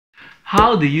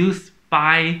How do you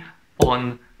spy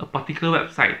on a particular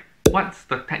website? What's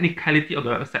the technicality of the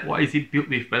website? What is it built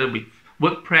with, whether with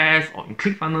WordPress or in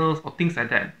ClickFunnels or things like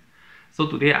that. So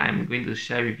today I'm going to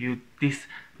share with you this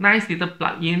nice little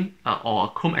plugin or a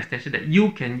Chrome extension that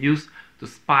you can use to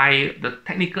spy the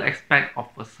technical aspect of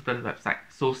a certain website.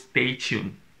 So stay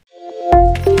tuned.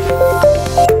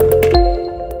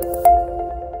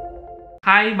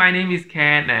 Hi, my name is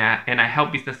Ken and I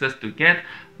help businesses to get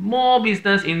more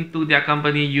business into their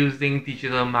company using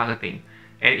digital marketing.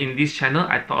 And in this channel,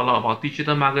 I talk a lot about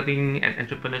digital marketing and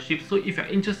entrepreneurship. So if you're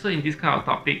interested in this kind of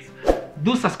topics,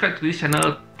 do subscribe to this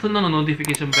channel, turn on the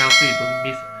notification bell so you don't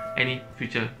miss any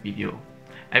future video.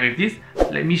 And with this,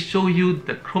 let me show you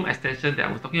the Chrome extension that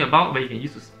I was talking about, where you can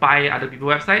use to spy other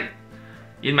people's website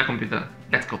in my computer.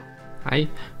 Let's go. Hi.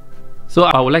 So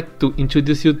I would like to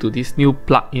introduce you to this new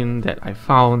plugin that I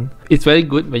found. It's very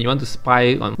good when you want to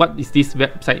spy on what is this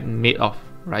website made of,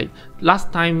 right?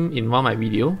 Last time in one of my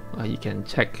videos, you can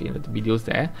check the videos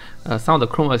there, some of the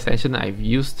Chrome extension I've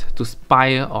used to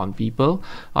spy on people,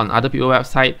 on other people's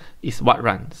website is what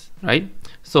runs, right?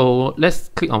 So let's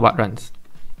click on what runs.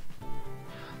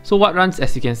 So what runs,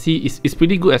 as you can see, is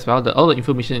pretty good as well. All the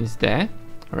information is there,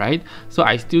 right? So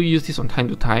I still use this from time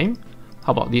to time.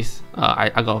 How about this?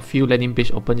 I got a few landing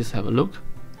page open, just have a look.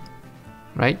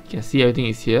 Right, you can see everything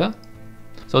is here.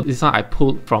 So this one I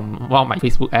pulled from one of my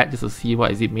Facebook ads just to see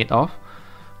what is it made of.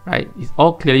 Right, it's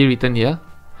all clearly written here.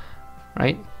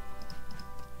 Right,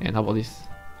 and how about this?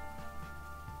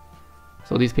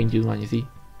 So this page one, you see,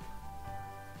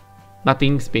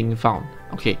 nothing's being found.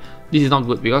 Okay, this is not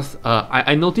good because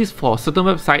I noticed for certain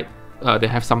website they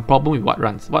have some problem with what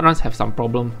runs. What runs have some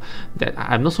problem that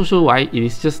I'm not so sure why. It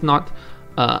is just not.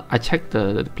 I checked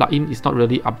the plugin is not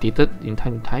really updated in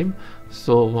time to time,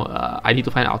 so I need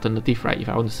to find an alternative, right? If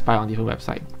I want to spy on different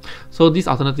website. So this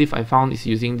alternative I found is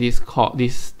using this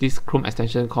Chrome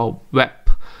extension called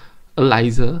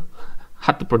Wappalyzer,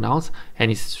 hard to pronounce,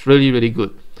 and it's really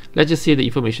good. Let's just see the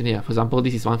information here. For example,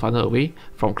 this is one funnel away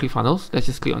from ClickFunnels. Let's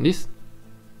just click on this.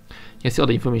 You can see all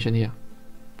the information here,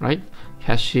 right?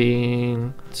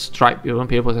 Caching, Stripe, even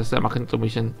payment processor, marketing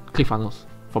automation, ClickFunnels.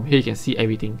 From here you can see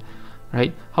everything,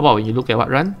 right? How about when you look at what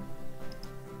run?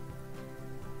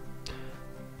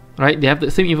 Right, they have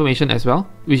the same information as well,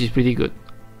 which is pretty good,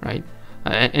 right?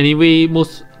 Anyway,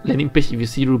 most landing page, if you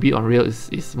see Ruby on Rails,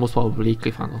 is most probably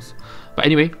ClickFunnels. But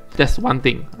anyway, that's one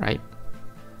thing, right?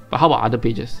 But how about other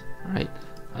pages, right?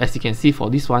 As you can see for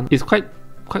this one, it's quite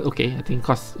okay, I think,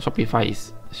 because Shopify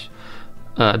is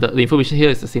the information here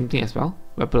is the same thing as well,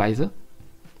 Wappalyzer,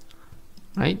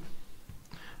 right?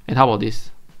 And how about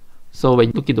this? So when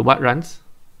you look into what runs,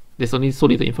 there's only so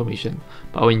little information.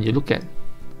 But when you look at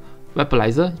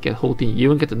Wappalyzer, you get the whole thing. You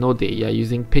even get to know they are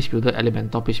using Page Builder,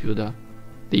 Elementor Page Builder.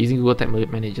 They're using Google Tag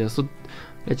Manager. So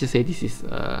let's just say this is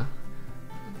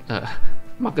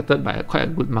marketed by quite a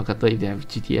good marketer if they have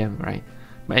GTM, right?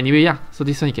 But anyway, yeah. So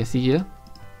this one you can see here,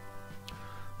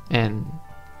 and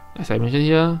as I mentioned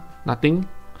here, nothing.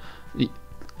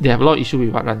 They have a lot of issue with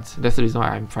what runs. That's the reason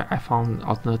why I found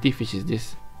alternative, which is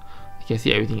this. You can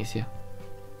see everything is here.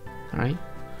 Alright.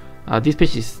 This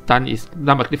page is done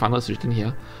by ClickFunnels, written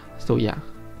here. So yeah.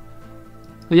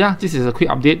 So yeah, this is a quick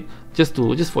update just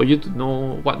for you to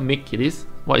know what make it is,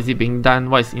 what is it being done,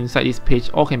 what is inside this page.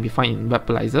 All can be found in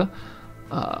Wappalyzer.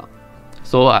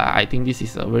 So I think this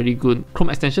is a very good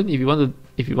Chrome extension if you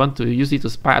want to use it to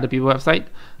spy other people's website.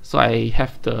 So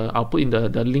I'll put in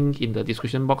the link in the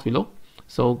description box below.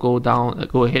 So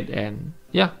go ahead and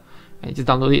yeah, and just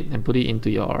download it and put it into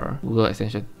your Google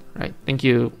extension. Right? Thank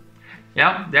you.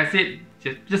 Yeah, that's it.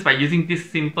 Just by using this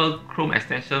simple Chrome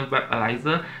extension,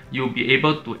 Wappalyzer, you'll be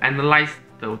able to analyze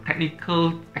the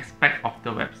technical aspect of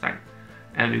the website.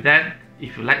 And with that,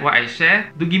 if you like what I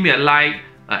share, do give me a like.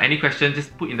 Any questions,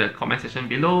 just put in the comment section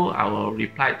below. I will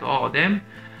reply to all of them.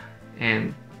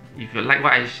 And if you like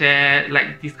what I share,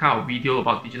 like this kind of video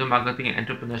about digital marketing and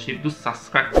entrepreneurship, do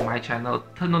subscribe to my channel,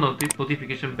 turn on the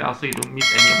notification bell so you don't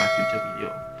miss any of my future video.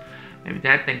 And with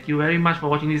that, thank you very much for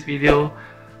watching this video.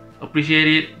 Appreciate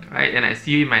it, right? And I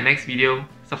see you in my next video.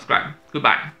 Subscribe.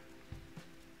 Goodbye.